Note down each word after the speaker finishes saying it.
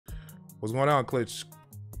What's going on, Clutch?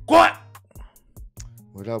 What?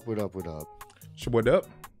 What up, what up, what up? It's your boy Dup.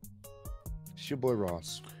 It's your boy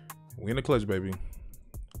Ross. We in the clutch, baby.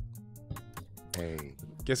 Hey.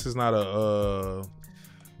 Guess it's not the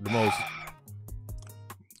most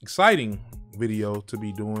exciting video to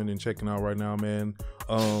be doing and checking out right now, man.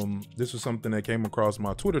 This was something that came across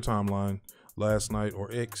my Twitter timeline last night,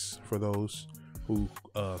 or X for those who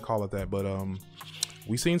call it that. But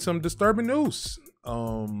we seen some disturbing news.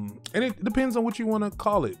 And it depends on what you want to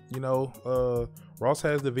call it. You know, Ross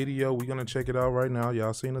has the video. We're gonna check it out right now.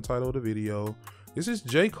 Y'all seen the title of the video. This is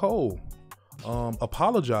J. Cole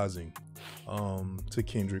apologizing to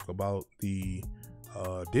Kendrick about the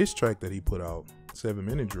diss track that he put out, 7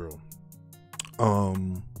 Minute Drill. I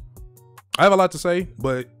have a lot to say,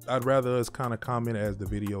 but I'd rather us kind of comment as the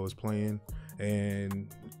video is playing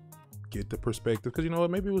and get the perspective, because you know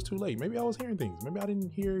what, maybe it was too late. Maybe I was hearing things. Maybe I didn't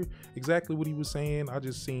hear exactly what he was saying. I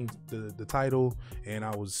just seen the title and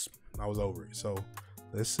I was over it. So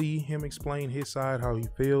let's see him explain his side, how he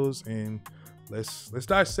feels, and let's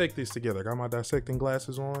dissect this together. I got my dissecting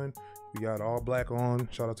glasses on. We got all black on.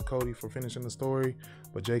 Shout out to Cody for finishing the story,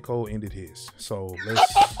 but J. Cole ended his. So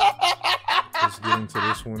let's get into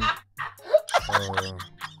this one.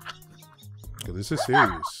 Cause this is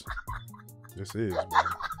serious. This is, bro.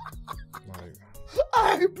 Like,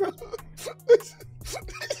 All right, bro.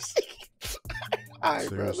 All right,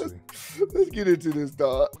 bro. Let's get into this,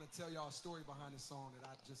 dog. I want to tell y'all a story behind this song that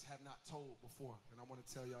I just have not told before, and I want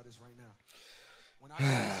to tell y'all this right now. When I made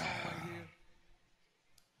this song right here,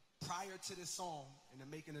 prior to this song and the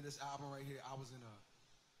making of this album right here, I was in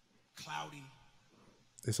a cloudy,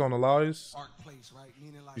 it's on the loudest. dark place, right?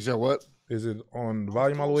 Meaning like, You said what? Is it on the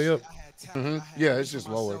volume all the way up? I had talent, I had Yeah, it's faith in just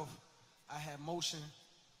lower. myself, I had motion,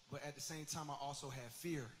 but at the same time, I also had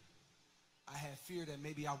fear. I had fear that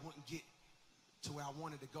maybe I wouldn't get to where I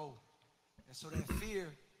wanted to go. And so that fear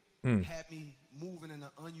had me moving in an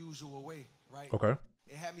unusual way, right? Okay.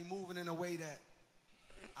 It had me moving in a way that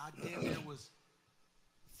I damn near was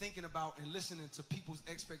thinking about and listening to people's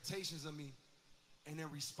expectations of me and then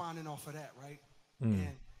responding off of that, right?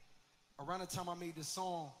 And around the time I made this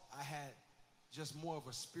song, I had just more of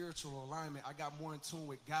a spiritual alignment. I got more in tune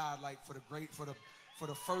with God, like for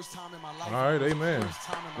the first time in my life. All right, amen.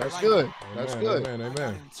 That's good. That's Amen, good. amen, I got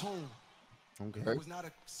amen. in tune. Okay. It was not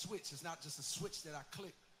a switch. It's not just a switch that I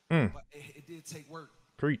clicked, but it did take work.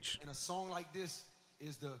 Preach. And a song like this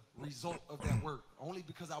is the result of that work. Only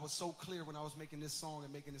because I was so clear when I was making this song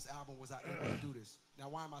and making this album was I able to do this. Now,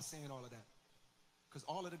 why am I saying all of that? Because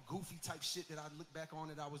all of the goofy type shit that I look back on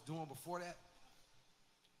that I was doing before that,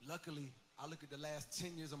 luckily, I look at the last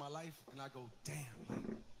 10 years of my life and I go, damn, like,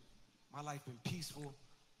 my life been peaceful.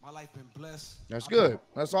 My life been blessed. That's good.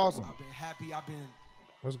 That's awesome. I've been happy. I've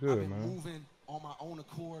been Man. moving on my own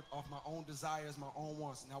accord, off my own desires, my own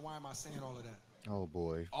wants. Now, why am I saying all of that? Oh,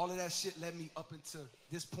 boy. All of that shit led me up into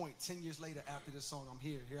this point. 10 years later, after this song, I'm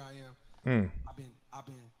here. Here I am. I've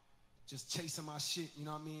been just chasing my shit. You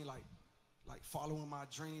know what I mean? Like following my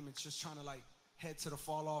dream and just trying to like head to the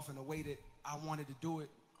fall off in the way that I wanted to do it.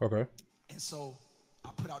 Okay. And so I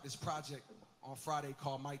put out this project on Friday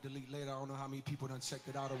called Might Delete Later. I don't know how many people done checked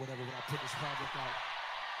it out or whatever, but I put this project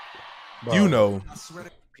out. Bro, you know. I swear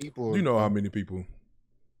to People. You know how many people.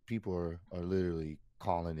 People are literally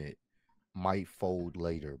calling it "might fold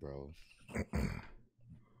later," bro.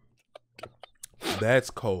 That's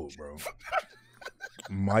cold, bro.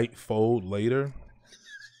 Might fold later.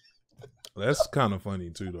 That's kind of funny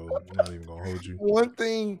too, though. I'm not even gonna hold you. One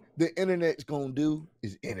thing the internet's gonna do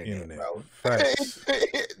is internet. Bro. Facts.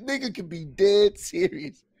 Nigga can be dead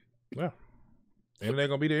serious. Yeah. Internet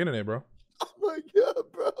gonna be the internet, bro. Oh my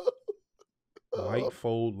god, bro. Might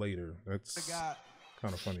fold later. That's God,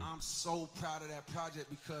 kind of funny. I'm so proud of that project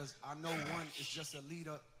because I know one, it's just a lead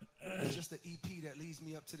up. It's just the EP that leads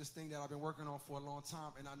me up to this thing that I've been working on for a long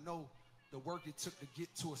time. And I know the work it took to get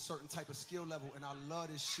to a certain type of skill level. And I love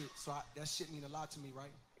this shit. So that shit mean a lot to me,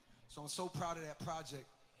 right? So I'm so proud of that project.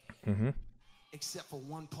 Except for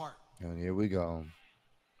one part. And here we go.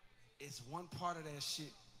 It's one part of that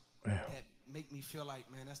shit that make me feel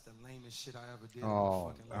like, man, that's the lamest shit I ever did.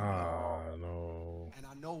 Oh, in my fucking life. No. And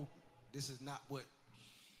I know this is not what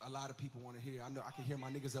a lot of people want to hear. I know I can hear my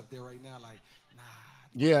niggas up there right now like, nah.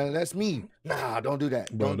 Yeah, that's me. Nah, don't do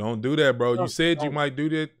that. Bro, don't do that, bro. You said you might do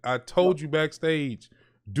that. I told you backstage.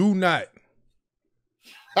 Do not.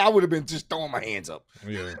 I would have been just throwing my hands up.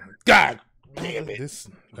 Yeah. God damn it.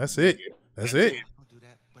 That's it. That's it. Don't do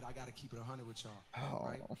that, but I got to keep it 100 with y'all, Oh.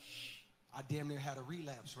 right? I damn near had a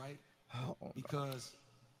relapse, right? Oh. Because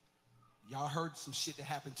y'all heard some shit that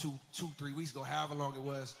happened two, 3 weeks ago, however long it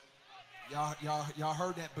was. Y'all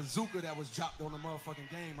heard that bazooka that was dropped on the motherfucking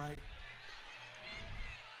game, right?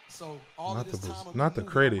 So all Not of this the time of not me the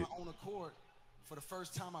moving credit. on my own accord, for the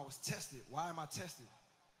first time I was tested. Why am I tested?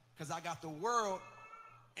 Because I got the world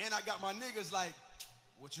and I got my niggas like,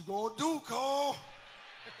 what you gonna do, Cole?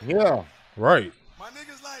 Yeah. Right. My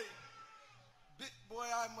niggas like, big boy,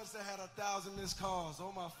 I must have had 1,000 missed calls.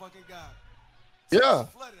 Oh my fucking God. Yeah.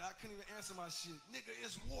 Flooded. I couldn't even answer my shit. Nigga,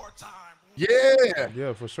 it's wartime. Yeah.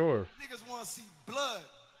 Yeah, for sure. Niggas want to see blood.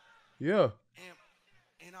 Yeah.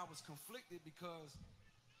 And I was conflicted because,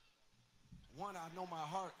 one, I know my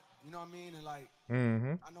heart, you know what I mean? And like,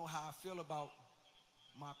 I know how I feel about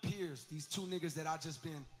my peers, these two niggas that I just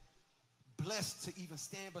been blessed to even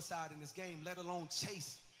stand beside in this game, let alone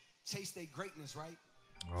chase their greatness, right?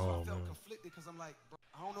 So I felt conflicted because I'm like, bro,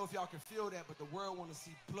 I don't know if y'all can feel that, but the world want to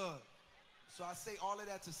see blood. So I say all of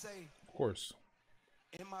that to say, Of course.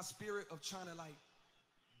 in my spirit of trying to like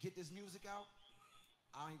get this music out,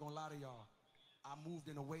 I ain't gonna lie to y'all, I moved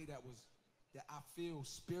in a way that I feel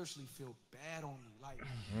spiritually feel bad on me. Like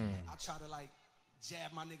I try to like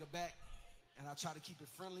jab my nigga back and I try to keep it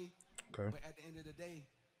friendly. Okay. But at the end of the day,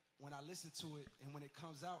 when I listen to it and when it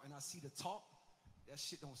comes out and I see the talk, that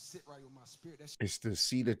shit don't sit right with my spirit. That shit. It's the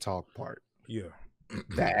see the talk part. Yeah.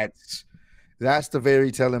 That's the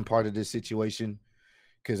very telling part of this situation.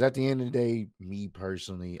 Because at the end of the day, me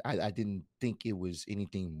personally, I didn't think it was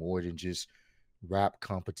anything more than just rap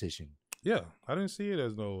competition. Yeah. I didn't see it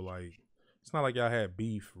as no like it's not like y'all had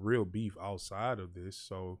real beef outside of this.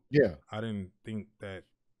 So Yeah. I didn't think that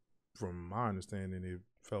from my understanding it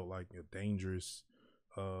felt like a dangerous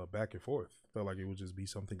back and forth. Felt like it would just be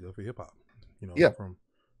something good for hip hop, you know, Yeah. from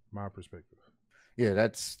my perspective. Yeah,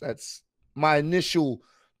 that's my initial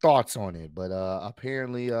thoughts on it. But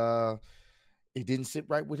apparently it didn't sit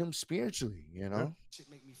right with him spiritually, you know? Shit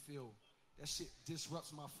make me feel, that shit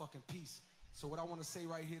disrupts my fucking peace. So what I want to say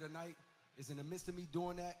right here tonight is in the midst of me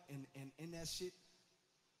doing that and in that shit,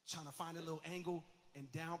 trying to find a little angle and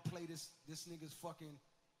downplay this nigga's fucking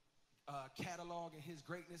catalog and his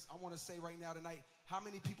greatness, I want to say right now tonight, how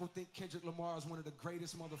many people think Kendrick Lamar is one of the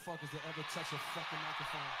greatest motherfuckers to ever touch a fucking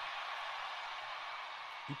microphone?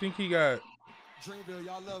 You think he got Dreamville,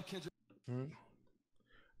 y'all love Kendrick.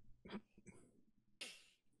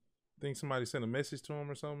 think somebody sent a message to him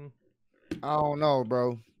or something? I don't know,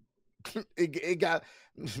 bro. it got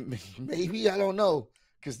maybe, I don't know,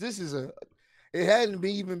 because this is it hadn't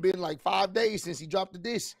even been like 5 days since he dropped the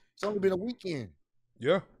disc. It's only been a weekend.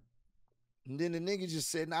 Yeah. And then the nigga just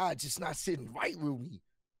said, nah, it's just not sitting right with me.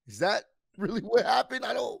 Is that really what happened?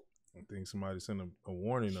 I think somebody sent a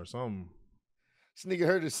warning or something. This nigga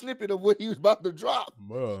heard a snippet of what he was about to drop.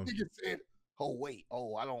 Bro. This nigga said, oh wait,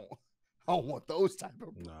 I don't want those type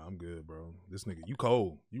of. Nah, I'm good, bro. This nigga, you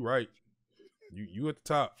cold. You right. You at the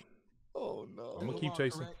top. Oh no. I'm gonna keep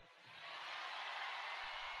chasing. Correct?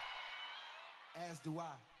 As do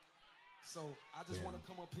I. So I just want to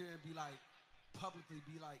come up here and be like, publicly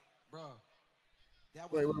be like, bro,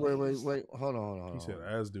 that was wait. Hold on. He said,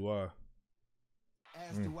 as do I.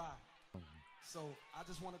 As do I. So I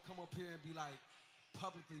just want to come up here and be like,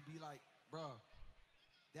 publicly be like, bro,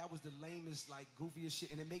 that was the lamest, like, goofiest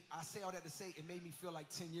shit. And I say all that to say, it made me feel like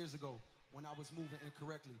 10 years ago when I was moving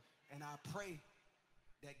incorrectly. And I pray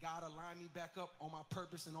that God align me back up on my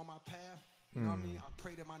purpose and on my path. You know what I mean? I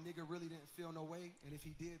pray that my nigga really didn't feel no way. And if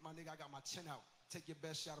he did, my nigga, I got my chin out. Take your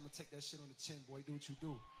best shot. I'm going to take that shit on the chin, boy. Do what you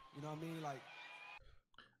do. You know what I mean? Like,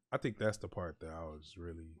 I think that's the part that I was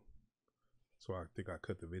really, so I think I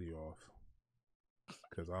cut the video off.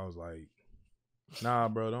 Because I was like, nah,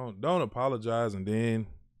 bro, don't apologize and then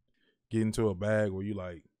get into a bag where you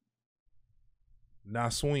like, nah,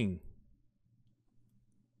 swing.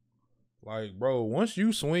 Like, bro, once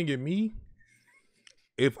you swing at me,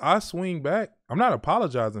 if I swing back, I'm not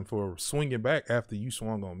apologizing for swinging back after you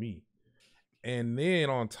swung on me. And then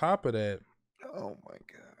on top of that, Oh my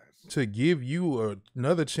God. to give you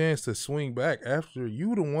another chance to swing back after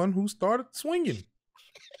you the one who started swinging.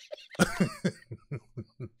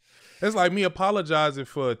 It's like me apologizing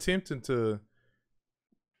for attempting to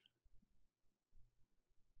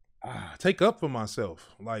take up for myself.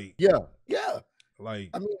 Like, yeah.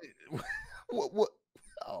 Like, I mean, what?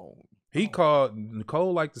 Oh, he called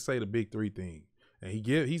Nicole like to say the big three thing, and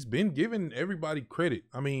he's been giving everybody credit.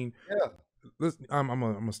 I mean, yeah. I'm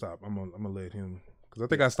gonna stop. I'm gonna let him, because I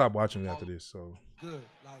think I stopped watching after this. So good,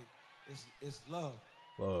 like it's love.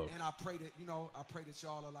 And I pray that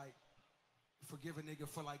y'all are like forgive a nigga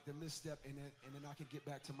for like the misstep, and then I can get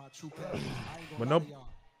back to my true path. I ain't gonna lie to y'all.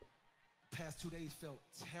 Past 2 days felt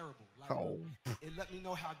terrible. Like it let me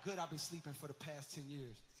know how good I've been sleeping for the past 10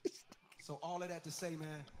 years. So all of that to say,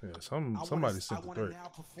 man. Yeah, somebody sent I the want to threat. now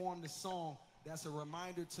perform the song that's a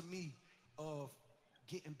reminder to me of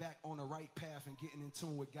getting back on the right path and getting in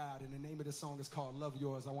tune with God. And the name of the song is called Love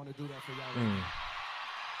Yours. I want to do that for y'all. Right now.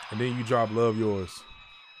 And then you drop Love Yours.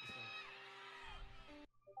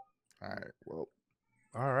 All right. Well.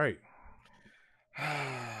 All right.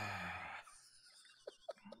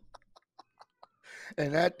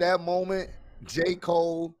 And at that moment, J.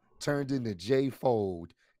 Cole turned into J.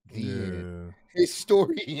 Fold. The end. His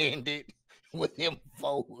story ended with him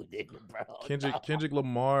folding, bro. Kendrick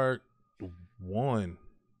Lamar won.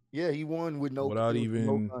 Yeah, he won with no, without even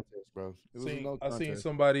no contest, bro. I seen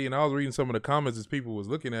somebody, and I was reading some of the comments as people was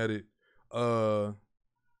looking at it.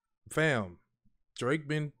 Fam, Drake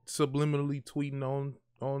been subliminally tweeting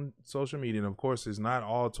on social media, and of course, it's not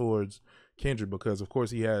all towards Kendrick because, of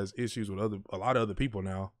course, he has issues with a lot of other people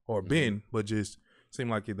now, or been, but just seem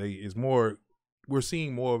like it's more. We're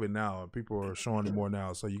seeing more of it now, and people are showing it more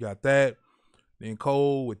now. So you got that. Then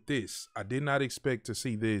Cole with this. I did not expect to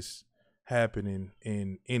see this happening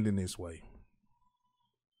and ending this way.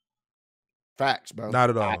 Facts, bro. Not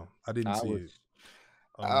at all. I didn't see it.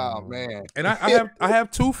 Oh man. And I have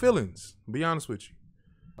two feelings. To be honest with you,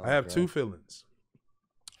 I have two feelings.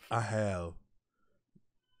 I have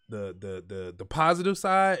the positive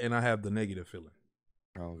side, and I have the negative feeling.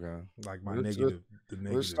 Okay. Like the negative.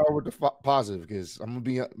 Let's start with the positive because I'm gonna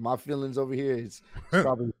be my feelings over here. It's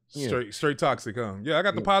probably straight toxic, huh? Yeah, I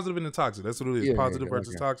got the positive and the toxic. That's what it is. Positive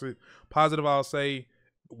versus toxic. Positive, I'll say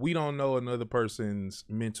we don't know another person's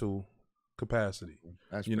mental capacity.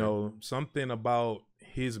 That's you know, something about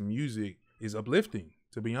his music is uplifting,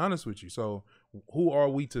 to be honest with you. So who are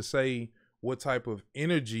we to say what type of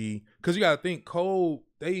energy? Because you gotta think Cole,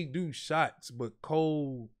 they do shots, but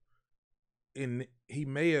Cole he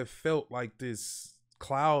may have felt like this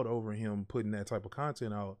cloud over him putting that type of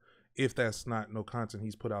content out if that's not no content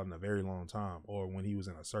he's put out in a very long time or when he was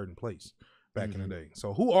in a certain place back in the day.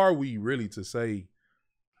 So who are we really to say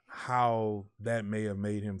how that may have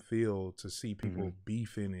made him feel to see people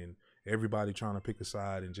beefing and everybody trying to pick a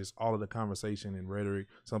side and just all of the conversation and rhetoric.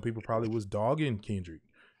 Some people probably was dogging Kendrick.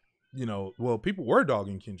 You know, well, people were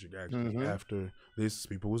dogging Kendrick actually after this.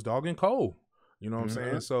 People was dogging Cole. You know what I'm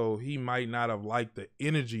saying? So he might not have liked the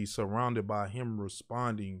energy surrounded by him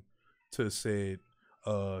responding to said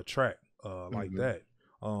track like that.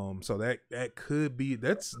 So that could be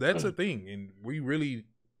that's a thing, and we really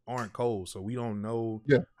aren't Cole, so we don't know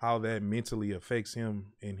how that mentally affects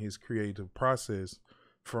him in his creative process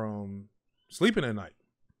from sleeping at night.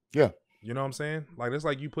 Yeah, you know what I'm saying? Like it's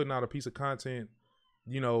like you putting out a piece of content,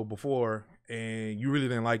 you know, before, and you really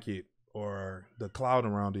didn't like it or the cloud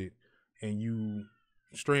around it. And you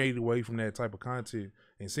strayed away from that type of content.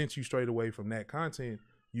 And since you strayed away from that content,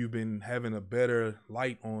 you've been having a better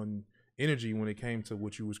light on energy when it came to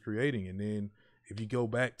what you was creating. And then if you go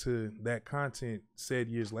back to that content said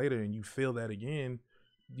years later and you feel that again,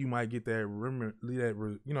 you might get that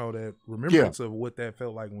remembrance of what that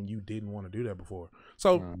felt like when you didn't want to do that before.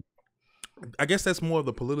 So I guess that's more of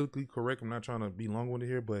the politically correct. I'm not trying to be long-winded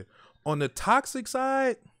here, but on the toxic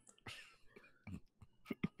side,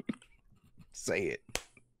 say it.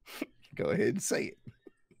 Go ahead and say it.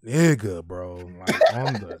 Nigga, bro. Like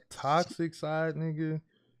on the toxic side, nigga.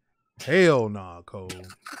 Hell nah, Cole.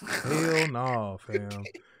 Hell nah, fam.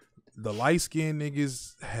 The light-skinned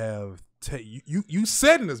niggas have you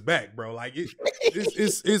setting us back, bro. Like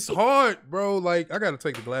it's hard, bro. Like I gotta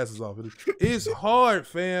take the glasses off. It's hard,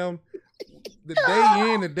 fam. The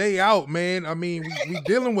day in, the day out, man. I mean, we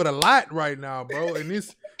dealing with a lot right now, bro. And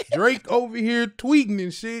this Drake over here tweeting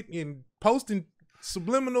and shit and posting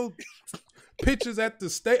subliminal pictures at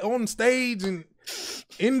the on stage and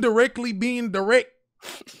indirectly being direct,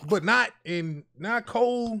 but not. And not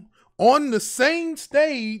Cole on the same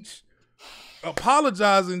stage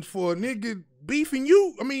apologizing for a nigga beefing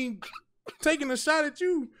you. I mean, taking a shot at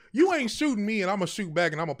you. You ain't shooting me, and I'm gonna shoot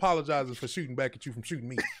back, and I'm apologizing for shooting back at you from shooting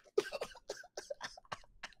me.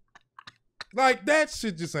 Like that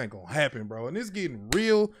shit just ain't gonna happen, bro. And it's getting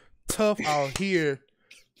real tough out here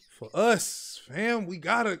for us, fam. We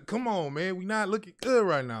gotta come on, man. We not looking good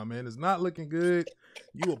right now, man. It's not looking good.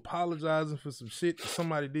 You apologizing for some shit that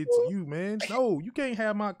somebody did to you, man. No, you can't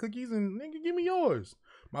have my cookies and nigga give me yours.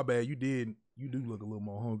 My bad. You do look a little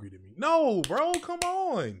more hungry than me. No, bro, come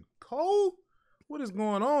on, Cole. What is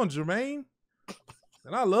going on, Jermaine?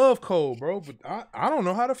 And I love Cole, bro, but I don't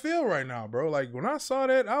know how to feel right now, bro. Like, when I saw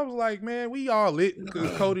that, I was like, man, we all lit.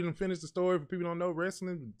 Because Cole didn't finish the story. For people who don't know,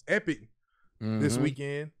 wrestling epic this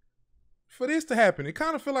weekend. For this to happen, it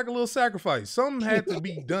kind of felt like a little sacrifice. Something had to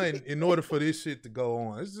be done in order for this shit to go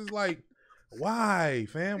on. It's just like, Why,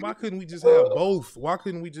 fam? Why couldn't we just have both? Why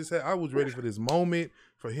couldn't we just have? I was ready for this moment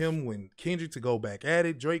for him when Kendrick to go back at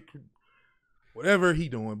it, Drake, whatever he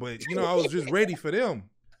doing. But you know, I was just ready for them.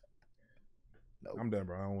 Nope. I'm done,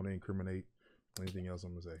 bro. I don't want to incriminate anything else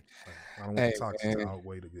I'm gonna say. I don't want the toxic to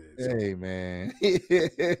outweigh the good. So. Hey man,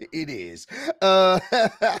 it is.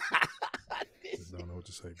 Just don't know what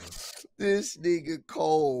to say, bro. This nigga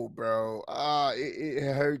cold, bro. It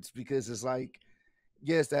hurts because it's like,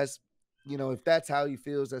 yes, that's, you know, if that's how he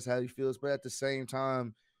feels, that's how he feels. But at the same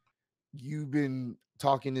time, you've been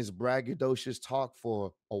talking this braggadocious talk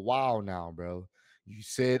for a while now, bro. You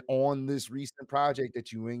said on this recent project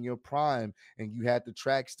that you were in your prime and you had the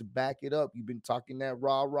tracks to back it up. You've been talking that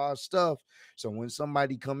rah stuff. So when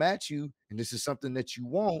somebody come at you and this is something that you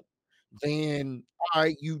want, then all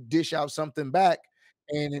right, you dish out something back.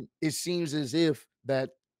 And it seems as if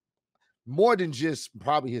that more than just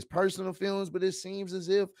probably his personal feelings, but it seems as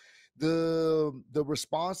if the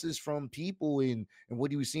responses from people and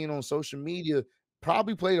what he was seeing on social media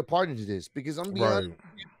probably played a part into this. Because I'm being honest,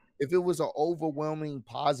 if it was an overwhelming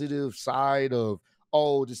positive side of,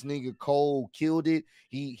 oh, this nigga Cole killed it,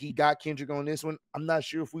 he got Kendrick on this one, I'm not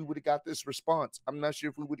sure if we would have got this response. I'm not sure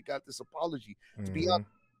if we would have got this apology, to be honest.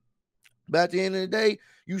 But at the end of the day,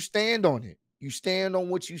 you stand on it. You stand on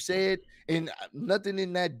what you said, and nothing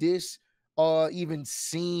in that diss even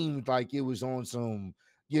seemed like it was on some,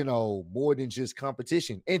 you know, more than just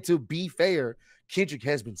competition. And to be fair, Kendrick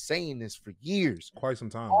has been saying this for years. Quite some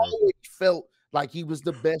time, always felt like he was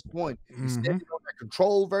the best one. He said it on that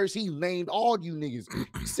Control verse. He named all you niggas.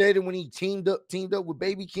 He said it when he teamed up with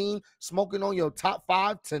Baby King, smoking on your top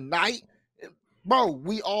 5 tonight. Bro,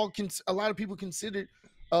 we all can. A lot of people considered,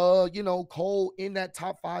 you know, Cole in that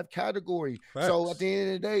top 5 category. Facts. So at the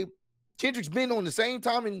end of the day, Kendrick's been on the same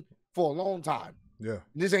timing for a long time. Yeah,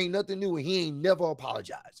 this ain't nothing new, and he ain't never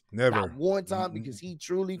apologized. Never. Not one time, because he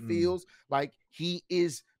truly feels like he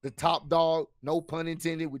is the top dog. No pun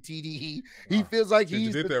intended with TDE. He feels like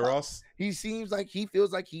he's the top. Ross? He seems like he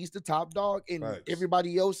feels like he's the top dog, and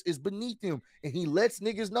everybody else is beneath him. And he lets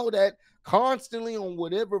niggas know that constantly on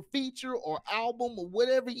whatever feature or album or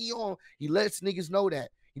whatever he on. He lets niggas know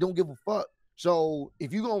that he don't give a fuck. So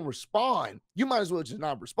if you're gonna respond, you might as well just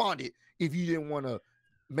not respond it if you didn't want to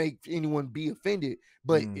make anyone be offended.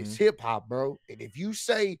 But it's hip-hop, bro. And if you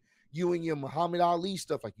say you and your Muhammad Ali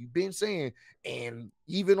stuff like you've been saying, and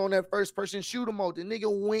even on that first person shooter mode, the nigga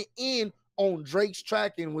went in on Drake's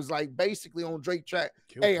track and was like basically on Drake's track,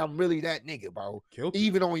 hey, I'm really that nigga, bro.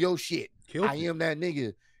 Even on your shit, I am that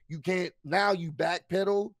nigga. You can't, now you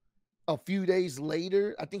backpedal a few days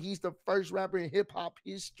later. I think he's the first rapper in hip-hop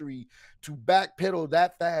history to backpedal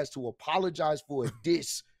that fast to apologize for a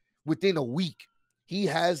diss within a week. He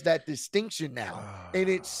has that distinction now, and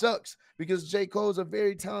it sucks because J. Cole's a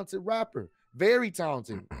very talented rapper, very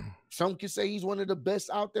talented. Some could say he's one of the best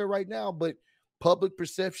out there right now, but public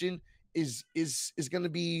perception is going to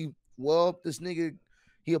be, well, this nigga,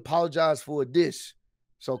 he apologized for a diss.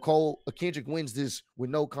 So Kendrick wins this with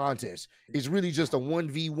no contest. It's really just a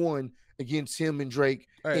 1v1 against him and Drake,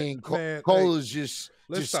 and Cole is just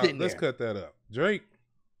sitting there. Let's cut that up. Drake,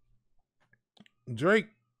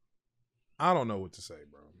 I don't know what to say,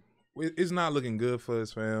 bro. It's not looking good for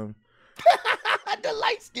us, fam. The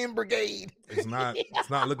light skin brigade. It's not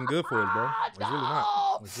looking good for us, bro. It's really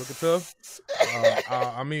not. It's looking tough.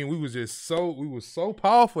 I mean, we was so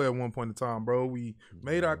powerful at one point in time, bro. We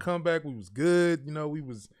made our comeback. We was good. You know, we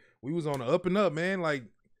was on the up and up, man. Like,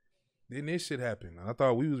 then this shit happened. I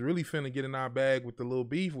thought we was really finna get in our bag with the little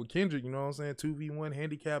beef with Kendrick, you know what I'm saying? 2v1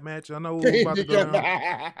 handicap match. I know we about to go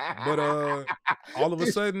down. But all of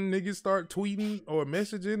a sudden, niggas start tweeting or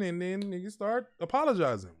messaging, and then niggas start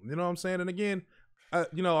apologizing. You know what I'm saying? And again,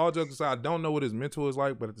 you know, all jokes aside, I don't know what his mental is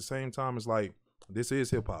like, but at the same time, it's like, this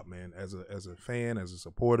is hip hop, man. As a fan, as a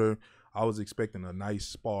supporter, I was expecting a nice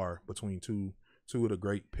spar between two of the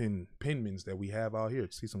great penmans that we have out here,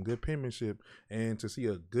 to see some good penmanship and to see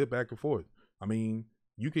a good back and forth. I mean,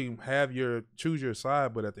 you can choose your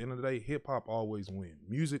side, but at the end of the day, hip hop always win.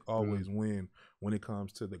 Music always win when it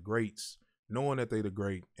comes to the greats, knowing that they the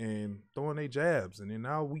great and throwing their jabs. And then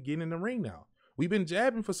now we get in the ring now. We've been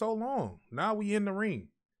jabbing for so long. Now we in the ring.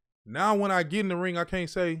 Now when I get in the ring, I can't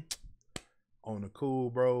say, on the cool,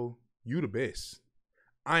 bro, you the best.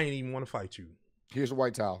 I ain't even want to fight you. Here's a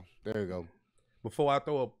white towel. There you go. Before I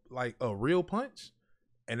throw a real punch.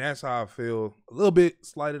 And that's how I feel, a little bit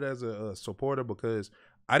slighted as a supporter, because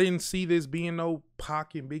I didn't see this being no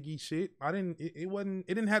Pac and Biggie shit. It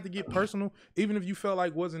didn't have to get personal. Even if you felt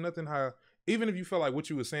like wasn't nothing even if you felt like what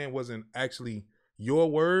you were saying wasn't actually your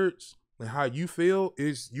words, and how you feel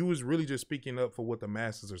is you was really just speaking up for what the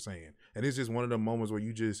masses are saying. And it's just one of the moments where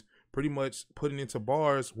you just pretty much putting into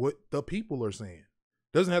bars what the people are saying.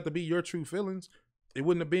 Doesn't have to be your true feelings. It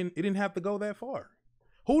didn't have to go that far.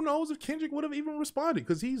 Who knows if Kendrick would have even responded,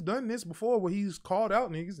 because he's done this before where he's called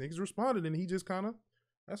out niggas responded, and he just kind of,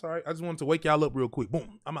 that's all right. I just wanted to wake y'all up real quick.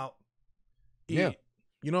 Boom, I'm out. Yeah.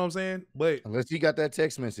 You know what I'm saying? But unless he got that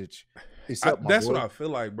text message. That's what I feel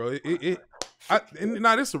like, bro.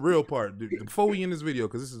 Now this is the real part, dude. Before we end this video,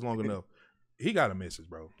 because this is long enough, he got a message,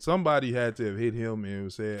 bro. Somebody had to have hit him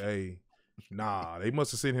and said, hey, nah, they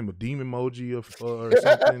must have sent him a demon emoji or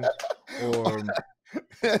something, or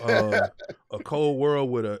a cold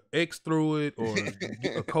world with an X through it, or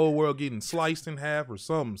a cold world getting sliced in half or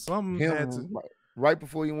something. Something had to... Right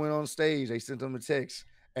before you went on stage, they sent him a text.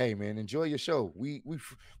 Hey man, enjoy your show. We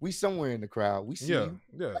somewhere in the crowd. We see you.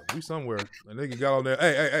 Yeah, we somewhere. And nigga got on there.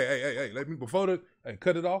 Hey, let me before the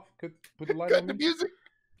cut it off. Put the light on the music.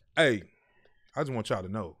 Hey, I just want y'all to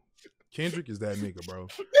know, Kendrick is that nigga, bro.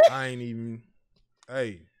 I ain't even.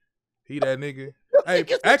 Hey, he that nigga. Hey,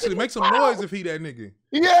 actually, make some noise if he that nigga.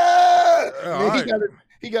 Yeah. Man, right.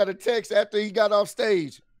 he got a text after he got off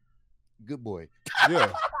stage. Good boy.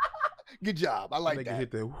 Yeah. Good job. I like that.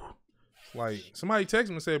 Hit that. Like somebody texted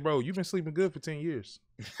me and said, "Bro, you've been sleeping good for 10 years."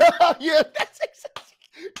 Yeah, that's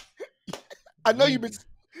exactly. I know you've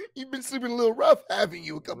been sleeping a little rough, haven't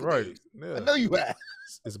you? A couple days. Yeah. I know you have.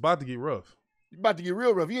 It's about to get rough. It's about to get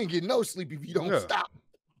real rough. You ain't getting no sleep if you don't stop.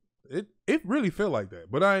 It really feel like that,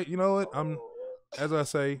 but you know what? As I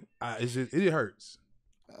say, it hurts.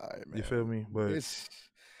 All right, man. You feel me? But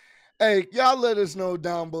hey, y'all let us know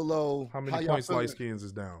down below how many points Light Skins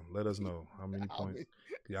is down. Let us know how many points.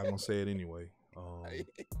 Y'all gonna say it anyway.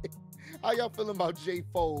 How y'all feeling about J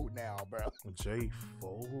Fold now, bro? J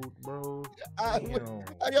Fold, bro. How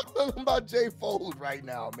y'all feeling about J Fold right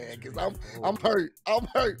now, man? Because I'm hurt. I'm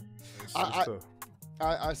hurt.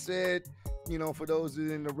 I said, you know, for those that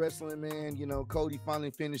are in the wrestling, man, you know, Cody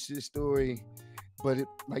finally finished his story, but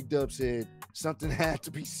like Dub said, something had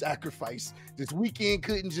to be sacrificed. This weekend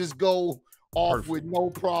couldn't just go off with no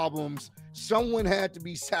problems. Someone had to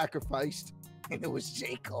be sacrificed. And it was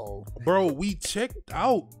J. Cole. Bro, we checked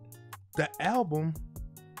out the album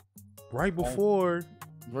right before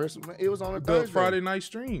it was on the Friday night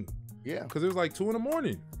stream. Yeah. Because it was like 2 in the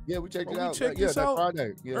morning. Yeah, we checked it out. We checked this out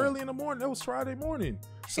Friday. Yeah. Early in the morning. That was Friday morning.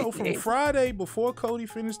 So from Friday before Cody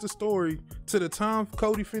finished the story to the time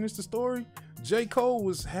Cody finished the story, J. Cole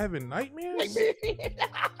was having nightmares.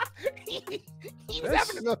 He was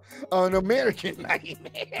having an American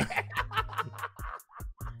nightmare.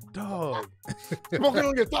 Dog. Smoking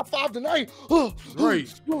on your top 5 tonight. Right.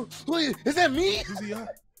 Is that me? Is he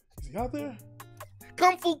out there?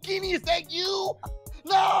 Kung Fu Kenny, is that you?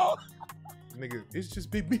 No. Nigga, it's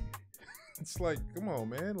just Big B. It's like, come on,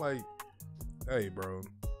 man. Like, hey, bro.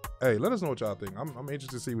 Hey, let us know what y'all think. I'm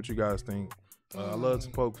interested to see what you guys think. I love to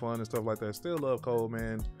poke fun and stuff like that. Still love Cole,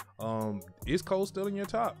 man. Is Cole still in your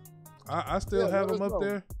top? I still have him up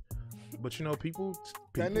there. But you know, people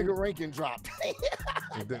that nigga ranking dropped.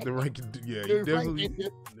 the ranking, yeah, he definitely.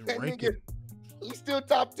 The ranking. He's still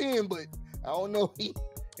top 10, but I don't know. He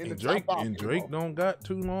in the Drake top 5 and Drake don't got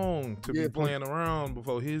too long to be playing around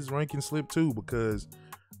before his ranking slip too. Because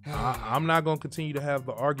I'm not gonna continue to have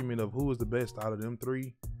the argument of who is the best out of them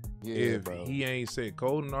 3. Yeah, if he ain't said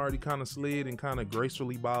Colton already kind of slid and kind of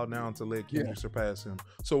gracefully bowed down to let Kendrick surpass him.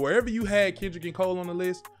 So wherever you had Kendrick and Cole on the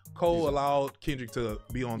list, Cole allowed Kendrick to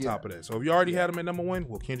be on top of that. So if you already had him at number 1,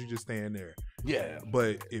 well, Kendrick just staying there. Yeah.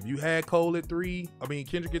 But if you had Cole at 3, I mean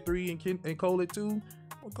Kendrick at 3 and Cole at 2,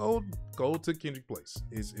 well, Cole took Kendrick's place.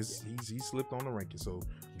 He slipped on the ranking. So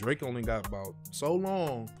Drake only got about so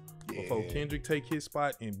long before Kendrick take his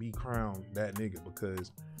spot and be crowned that nigga,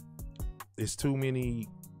 because it's too many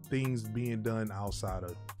things being done outside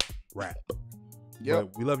of rap. Yeah,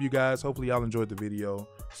 we love you guys. Hopefully y'all enjoyed the video.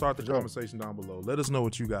 Start the conversation down below. Let us know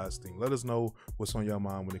what you guys think. Let us know what's on your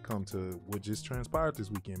mind when it comes to what just transpired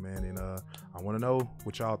this weekend, man. And I want to know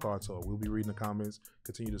what y'all thoughts are. We'll be reading the comments.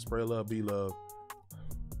 Continue to spread love, be love.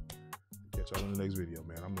 Catch y'all in the next video,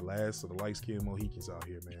 man. I'm the last of the light-skinned Mohicans out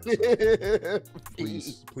here, man. So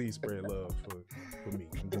please spread love for me.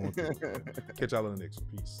 I'm going through it. Catch y'all in the next one.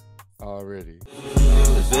 Peace. Already.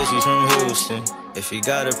 The bitch from Houston. If you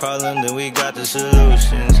got a problem, then we got the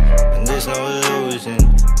solutions. And there's no illusion.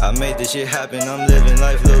 I made this shit happen, I'm living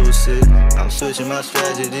life lucid. I'm switching my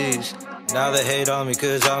strategies. Now they hate on me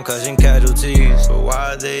cause I'm causing casualties. So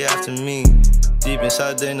why are they after me? Deep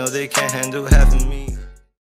inside they know they can't handle half of me.